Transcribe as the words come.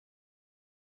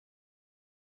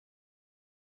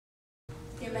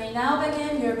You may now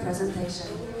begin your presentation.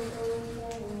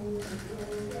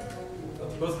 The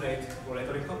divorce rate for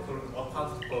elderly couple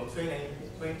accounts for 21%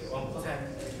 in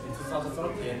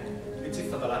 2013, which is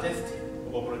the largest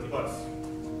of overall divorce.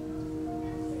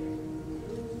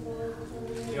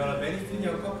 There are many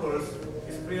senior couples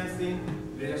experiencing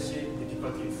relationship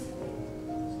difficulties.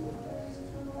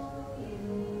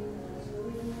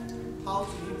 How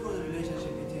to improve the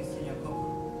relationship between senior couples?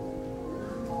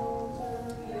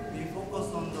 We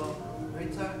focus on the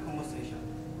marital conversation.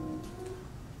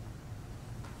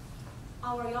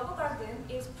 Our yoga garden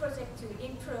is project to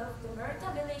improve the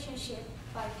marital relationship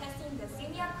by testing the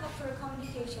senior couple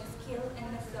communication skill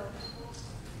and method.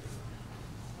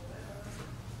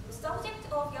 The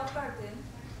subject of yoga garden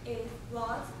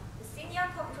was the senior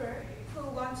couple who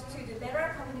wants to do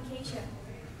better communication.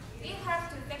 We have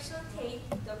to facilitate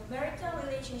the marital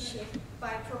relationship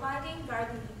by providing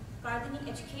gardening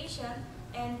education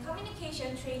and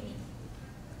communication training.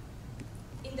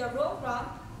 In the long run,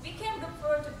 we can look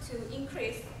forward to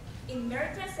increase in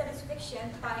marital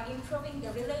satisfaction by improving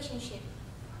the relationship.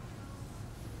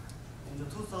 In the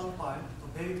 2005,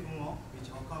 the baby boomer, which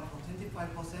accounts for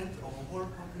 25% of the whole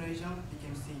population,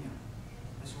 became senior.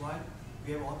 That's why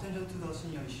we have attention to the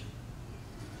senior issue.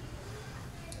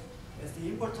 As the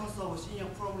importance of senior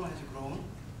problem has grown,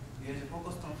 we have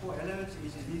focused on 4 elements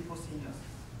which is needed for seniors.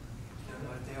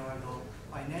 They are the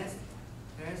finance,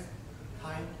 health,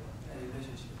 time, and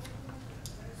relationship.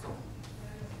 So,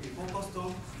 we focused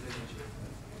on relationship.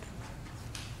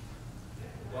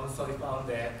 One study found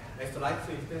that as the life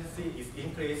expectancy is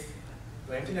increased,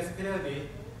 the emptiness period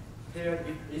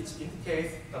which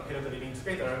indicates the period living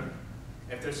together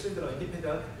after children are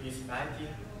independent is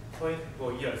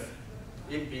 19.4 years.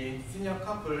 It means senior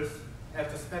couples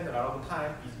have to spend a lot of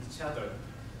time with each other.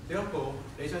 Therefore,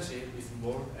 relationship is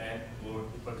more and more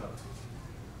important.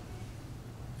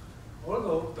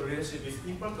 Although the relationship is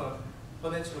important,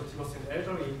 potential divorce in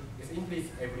elderly is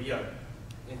increased every year.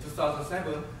 In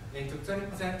 2007, it took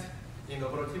 20% in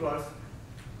overall divorce,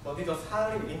 but it was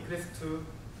hardly increased to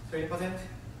 20%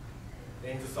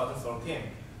 in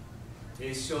 2013.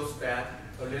 It shows that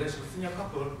the relationship with senior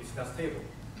couple is not stable.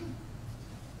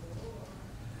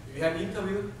 We have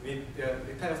interviewed with the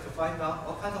retirees to find out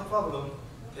what kind of problem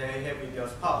they have with their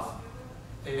spouse.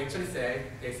 They actually say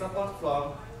they suffer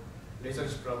from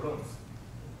relationship problems.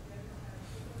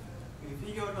 We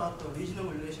figured out the regional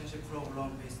relationship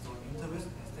problem based on interviews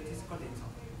and statistical data.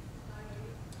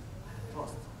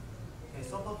 First, they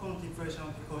suffer from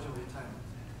depression because of retirement.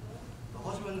 The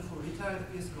husband who retired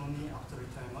feels lonely after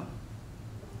retirement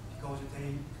because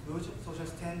they lose social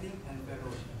standing and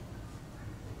fellowship.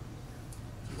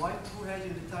 The wife who has a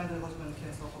retired husband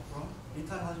can suffer from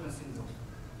retired husband syndrome.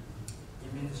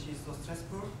 It means she is so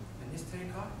stressful and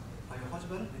hysterical by her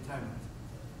husband's retirement.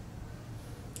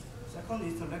 Second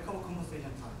is the lack of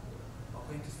conversation time.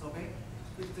 According to survey,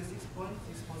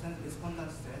 56.6%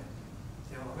 respondents said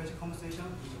their average conversation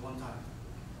is 1 time.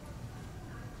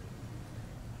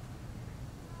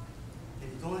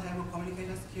 They don't have a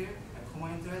communication skill and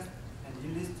common interest, and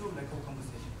it leads to lack of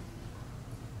conversation.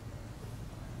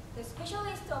 The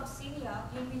specialist of senior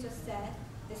individuals said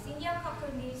the senior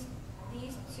couple needs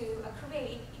to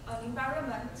create an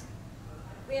environment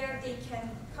where they can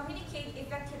communicate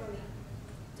effectively.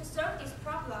 To solve this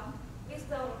problem, we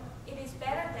thought it is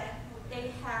better that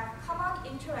they have common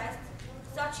interests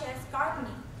such as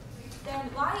gardening. Then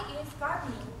why is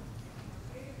gardening?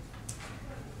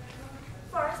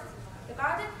 First, the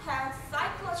garden has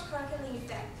psychological healing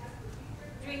effect.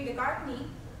 During the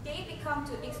gardening, they become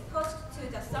too exposed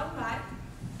to the sunlight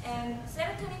and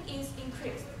serotonin is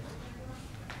increased.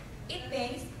 It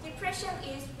means depression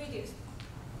is reduced.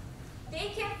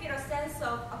 They can feel a sense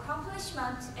of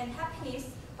accomplishment and happiness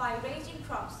by raising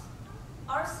crops.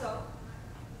 Also,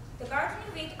 the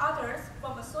gardening with others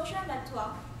form a social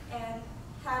network and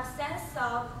have sense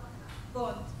of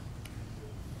bond.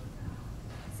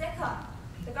 Second,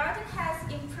 the garden has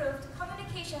improved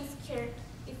communication skill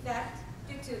effect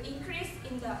due to increase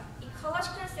in the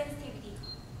ecological sensitivity.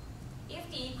 If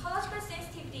the ecological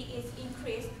sensitivity is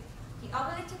increased, the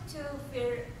ability to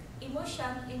feel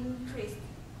emotion increased.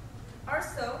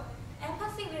 Also,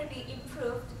 empathy will be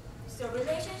improved, so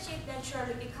relationship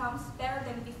naturally becomes better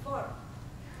than before.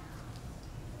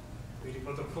 We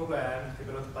developed a program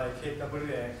developed by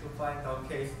KWA to find out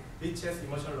case which has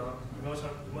emotion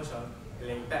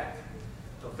healing impact.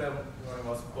 The program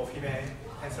was for female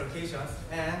consultations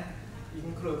and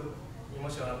include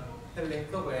emotional healing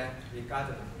program with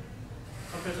gardening.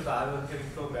 Compared to the other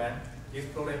healing program, this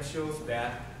program shows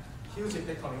that huge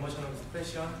effect on emotional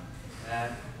expression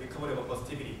and recovery of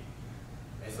positivity.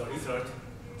 As a result,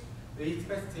 we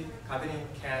expect gardening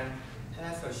can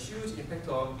have a huge impact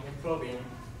on improving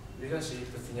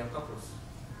relationship with senior couples.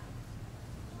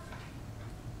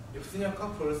 If senior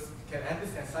couples can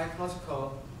understand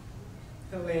psychological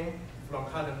healing from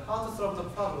garden, how to solve the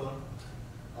problem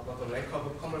about the lack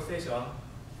of conversation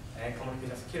and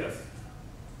communication skills,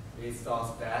 it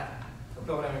shows that the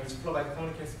program which provides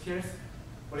communication skills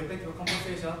for effective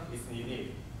conversation is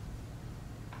needed.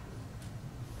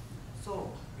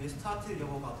 So, we started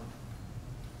Yoga Garden.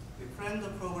 We planned the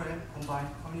program combined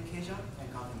communication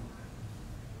and gardening.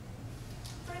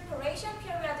 Preparation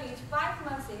period is 5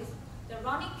 months. The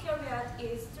running period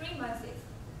is 3 months.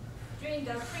 During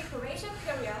the preparation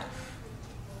period,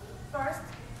 first,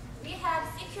 we have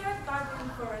secured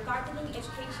garden for gardening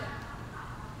education.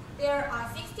 There are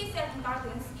 67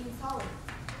 gardens in Seoul.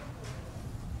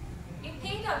 We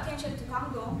paid attention to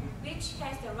Gangdong, which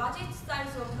has the largest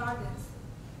size of gardens.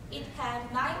 It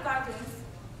had 9 gardens,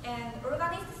 and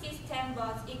organized system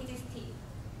was existing,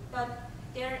 but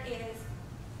there is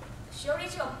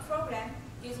shortage of program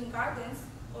using gardens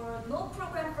or no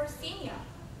program for senior.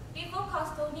 We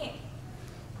focused on it.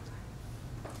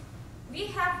 We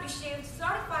have received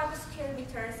 35 square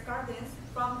meters gardens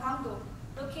from Gangdong,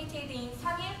 located in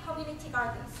Sangil Community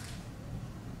Gardens.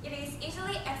 It is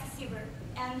easily accessible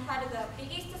and had the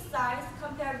biggest size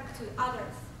compared to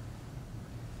others.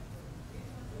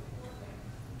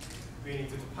 We need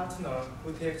to partner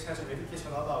who take charge of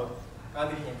education about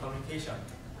gardening and communication.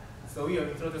 So we will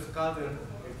introduce garden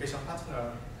education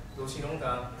partner,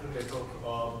 도시농단, through the talk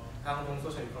of Gangdong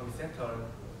Social Economic Center,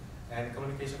 and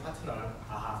communication partner,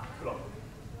 AHA Club.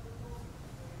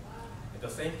 At the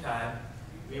same time,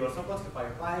 we were supported by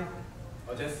 5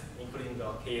 agencies, including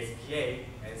the KSPA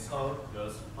and Seoul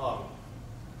Youth Hub.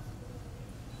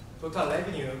 Total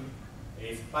revenue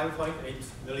is 5.8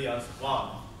 million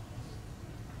won.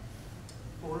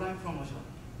 For online promotion,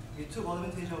 we took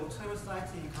advantage of travel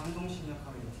sites in Gangdong senior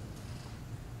community.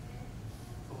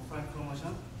 For offline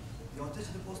promotion, we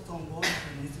attached the poster on board to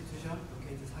an institution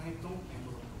located in Sangil-dong and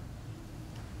Bodong.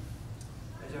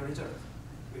 As a result,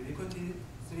 we recruited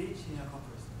 3 senior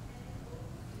couples.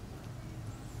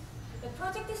 The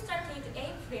project started in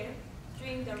April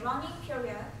during the running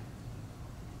period.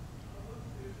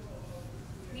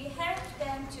 We helped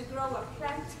them to grow a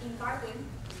plant in garden,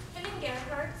 healing their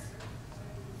hearts,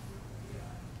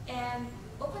 and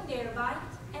open their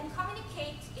minds and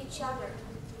communicate each other.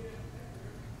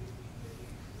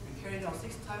 We carried out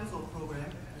 6 times of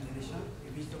program. In addition,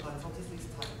 we visited the garden 36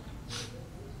 times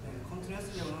and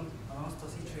continuously announced the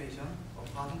situation of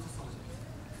garden to subjects.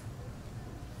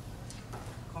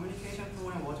 Communication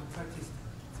program was practiced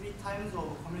 3 times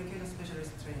of communication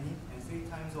specialist training and 3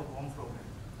 times of one program.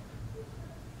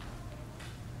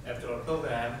 After the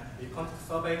program, we conduct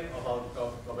survey about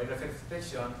the weather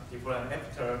satisfaction before and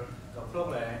after the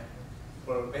program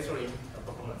for measuring the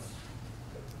performance.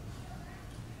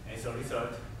 As a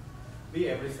result, we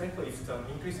average sample system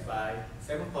increased by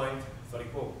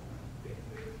 7.34.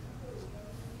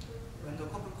 When the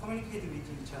couple communicated with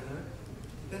each other,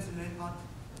 defense-related part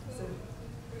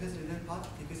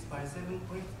decreased by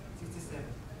 7.67,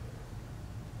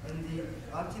 and the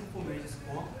RT4 marriage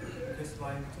score decreased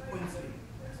by 2.3.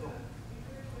 So,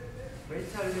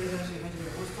 marital relationship has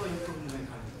been also improved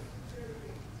mechanically.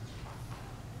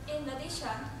 In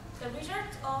addition, the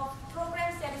result of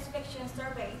program satisfaction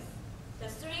surveys, the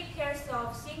 3 pairs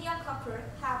of senior couple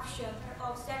have shown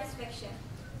of satisfaction.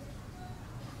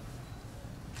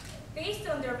 Based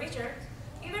on the result,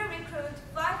 we will recruit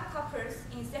 5 couples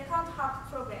in second half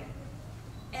program,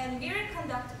 and we will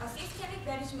conduct a systemic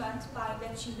management by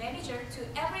matching manager to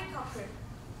every couple.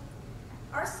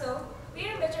 Also, we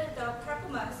will measure the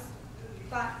performance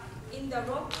in the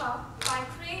long term by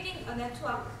creating a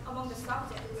network among the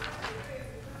subjects.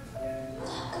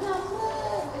 그냥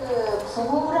그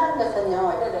부부라는 것은요,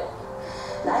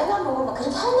 나이가 먹으면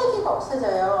그렇게 할 얘기가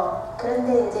없어져요.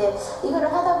 그런데 이제 이거를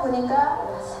하다 보니까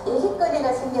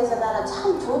얘기거리가 생겨서 나는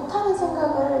참 좋다는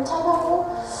생각을 참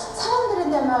하고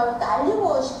사람들한테 막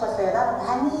알리고 싶었어요. 나는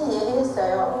많이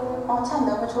얘기했어요. 참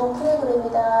너무 좋은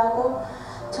프로그램이다 하고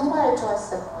정말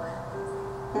좋았어.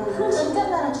 진짜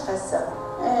나는 좋았어.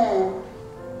 예.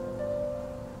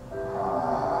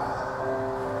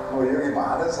 뭐 여기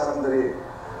많은 사람들이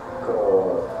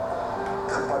그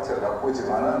텃밭을 갖고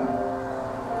있지만은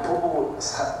부부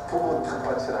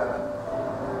텃밭이라는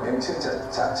명칭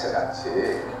자체 같이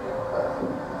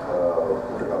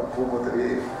우리가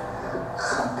부부들이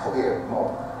한 폭의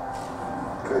뭐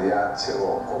그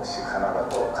야채고 곡식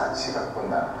하나라도 같이 갖고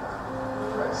온다는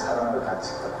거, 사랑을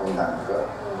같이 갖고 온다는 거.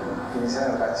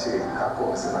 인생을 같이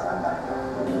갖고 어서 나간다는 거.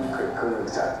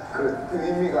 그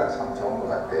의미가 참 좋은 것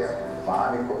같아요.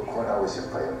 많이 권하고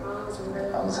싶어요.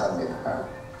 네, 감사합니다.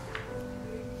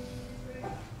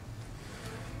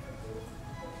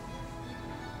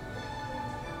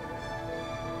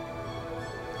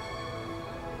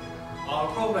 Our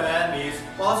program is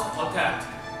First Attack,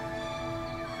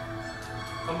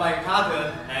 combined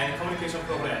garden and communication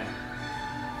program.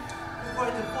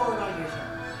 Quite a poor evaluation.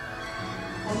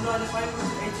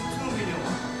 105.82 million.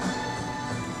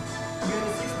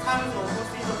 Nearly 6 times of the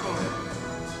feeder program.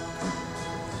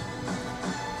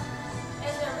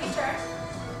 As a result,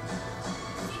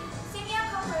 senior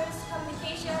couples'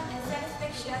 communication and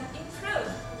satisfaction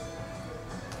improved.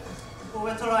 For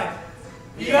better life.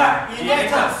 We are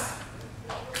League1.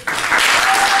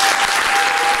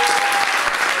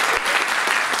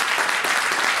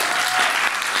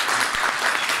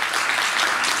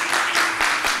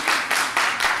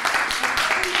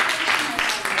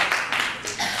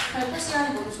 발표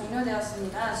시간이 모두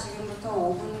종료되었습니다. 지금부터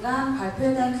 5분간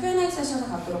발표에 대한 Q&A 세션을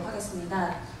갖도록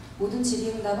하겠습니다. 모든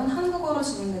질의응답은 한국어로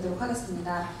진행되도록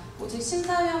하겠습니다. 오직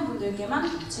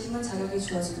심사위원분들께만 질문 자격이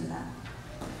주어집니다.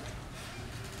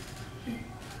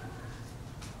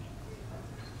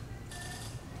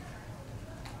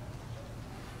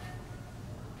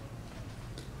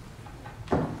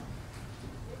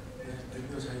 네,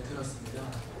 발표 잘 들었습니다.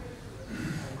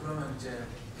 그러면 이제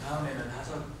다음에는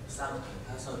다섯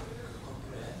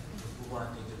커플의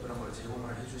부부한테 이제 그런 걸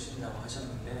제공을 해주신다고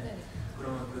하셨는데,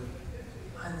 그러면 그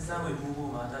한 쌍의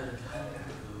부부마다 이렇게 한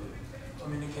그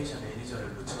커뮤니케이션 매니저를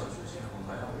붙여주시는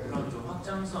건가요? 그런 좀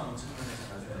확장성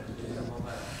측면에서 나중에 되는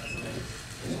건가요? 나중에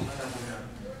계속 하다 보면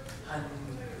한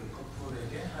그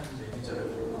커플에게 한 매니저를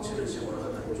붙이는 식으로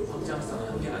하면 좀 확장성에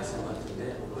한계가 있을 것 같은데,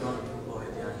 그런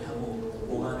거에 대한 향후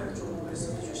보관을 좀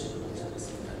말씀해 주시면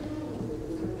감사하겠습니다.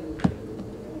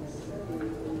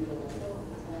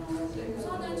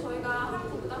 우선은 저희가 한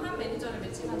부부당 한 매니저를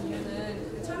매칭한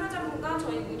이유는 그 참여자분과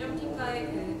저희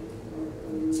운영팀과의 그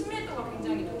친밀도가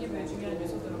굉장히 독립에 중요한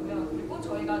요소더라고요. 그리고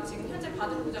저희가 지금 현재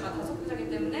받은 부자가 5부자이기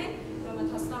때문에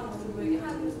그러면 5쌍 부부에게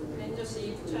한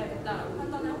매니저씩 붙여야겠다라고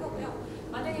판단을 한 거고요.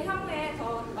 만약에 향후에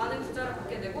더 많은 부자를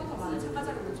갖게 되고 더 많은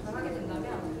참가자를 모집을 하게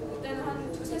된다면 그때는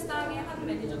한 2-3쌍에 한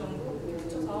매니저 정도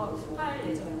붙여서 할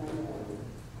예정입니다.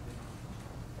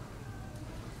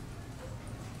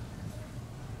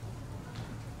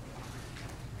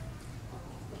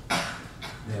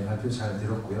 네, 발표 잘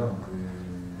들었고요.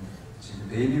 지금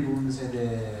베이비붐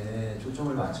세대에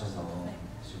초점을 맞춰서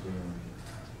지금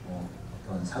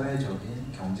어떤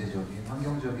사회적인, 경제적인,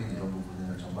 환경적인 이런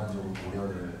부분을 전반적으로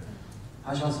고려를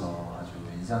하셔서 아주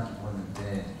인상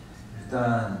깊었는데,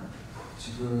 일단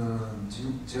지금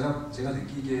제가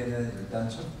느끼기에는 일단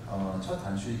첫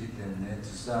단추이기 때문에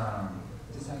세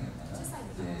쌍이었나요?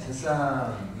 네, 세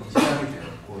쌍이 시작이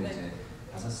되었고 이제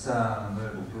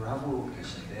 5쌍을 목표를 하고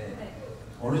계신데,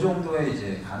 어느 정도의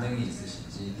이제 반응이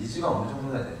있으신지, 니즈가 어느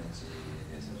정도나 되는지에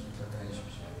대해서 좀 설명해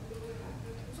주십시오.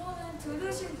 우선은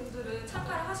들으신 분들은,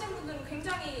 참가를 하신 분들은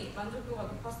굉장히 만족도가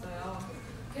높았어요.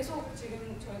 계속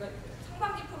지금 저희가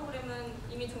상반기 프로그램은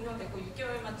이미 종료됐고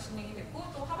 6개월만 진행이 됐고,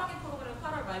 또 하반기 프로그램은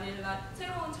 8월 말일날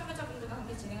새로운 참여자분들과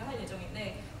함께 진행을 할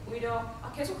예정인데, 오히려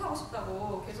계속 하고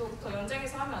싶다고, 계속 더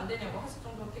연장해서 하면 안 되냐고 하실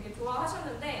정도로 되게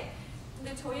좋아하셨는데,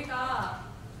 근데 저희가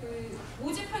그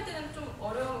모집할 때는 좀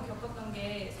어려움을 겪었던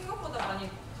게 생각보다 많이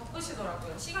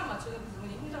바쁘시더라고요. 시간 맞추는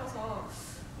부분이 힘들어서.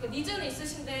 그러니까 니즈는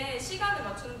있으신데 시간을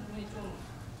맞추는 부분이 좀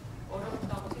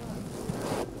어렵다고 생각합니다.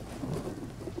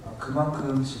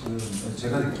 그만큼 지금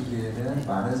제가 느끼기에는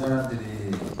많은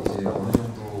사람들이 이제 어느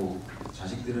정도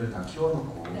자식들을 다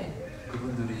키워놓고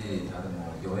그분들이 다른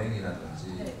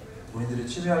여행이라든지 본인들의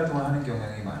취미 활동을 하는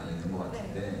경향이 많이 있는 것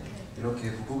같은데,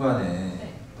 이렇게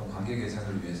부부간에 관계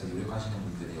개선을 위해서 노력하시는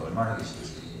분들이 얼마나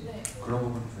계신지 그런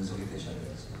부분 분석이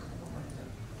되셨는지 궁금합니다.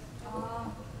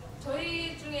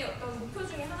 저희 중에 어떤 목표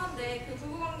중에 하나인데, 그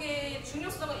부부관계의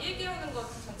중요성을 일깨우는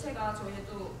것 자체가 저희의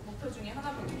또 목표 중에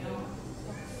하나거든요.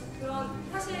 그런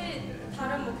사실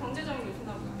다른 경제적인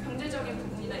요소나 경제적인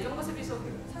부분이나 이런 것에 비해서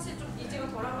사실 좀 니즈가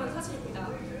덜한 건 사실입니다.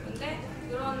 그런데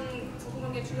그런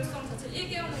부부관계의 중요성 자체를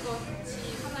일깨우는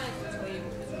것이 하나의 또 저희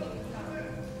목표 중에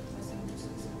하나라고 말씀드릴 수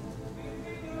있습니다.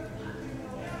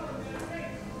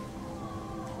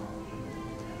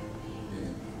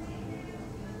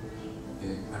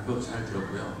 발표 잘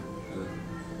들었고요.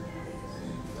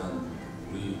 일단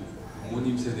우리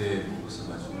부모님 세대의 모습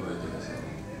가진 거에 대해서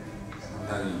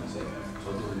상당히 이제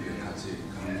저도 이제 같이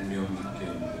감명 깊게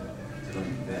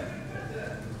들었는데,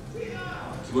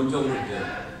 기본적으로 이제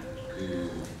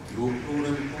이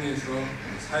프로그램을 통해서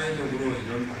사회적으로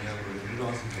이런 방향으로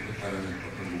흘러갔으면 좋겠다는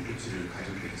어떤 목표치를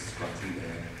가지고 있을 것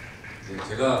같은데,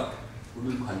 제가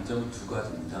보는 관점은 두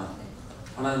가지입니다.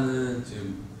 하나는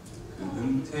지금 그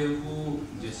은퇴 후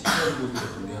이제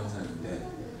시니어분들의 동향상인데,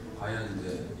 과연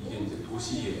이제 이게 이제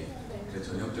도시의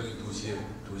전형적인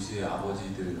도시의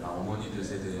아버지들, 어머니들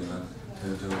세대에만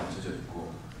전형적으로 맞춰져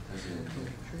있고, 사실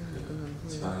그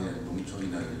지방의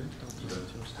농촌이나 이런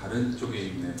다른 쪽에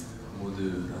있는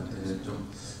부모들한테는 좀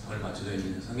덜 맞춰져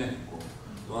있는 성향이 있고,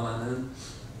 또 하나는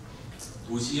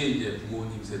도시의 이제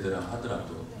부모님 세대라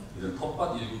하더라도 이런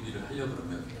텃밭 일구기를 하려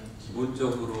그러면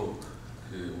기본적으로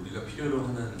그 우리가 필요로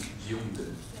하는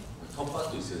비용들,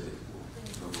 텃밭도 있어야 되고,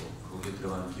 그리고 거기에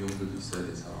들어가는 비용들도 있어야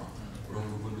돼서 그런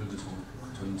부분들도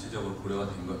전체적으로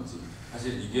고려가 된 건지,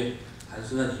 사실 이게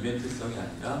단순한 이벤트성이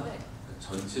아니라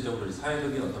전체적으로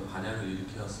사회적인 어떤 반향을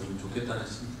일으켰으면 좋겠다는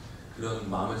그런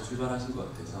마음에서 출발하신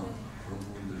것 같아서 그런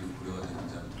부분들도 고려가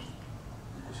되는지 한번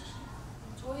묻고 싶습니다.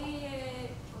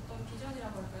 저희의 어떤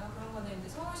비전이라고 할까요? 그런 거는 이제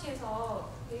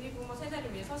서울시에서 베이비부머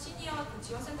세대를 위해서 시니어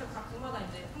지원센터를 각 구마다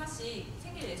이제 하나씩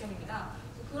생길 예정입니다.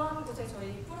 그런 곳에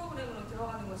저희 프로그램으로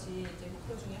들어가는 것이 이제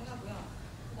목표 중에 하나고요.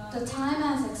 The time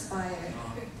has expired.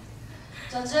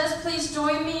 Judges, please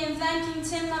join me in thanking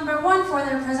team number 1 for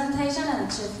their presentation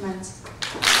and achievement.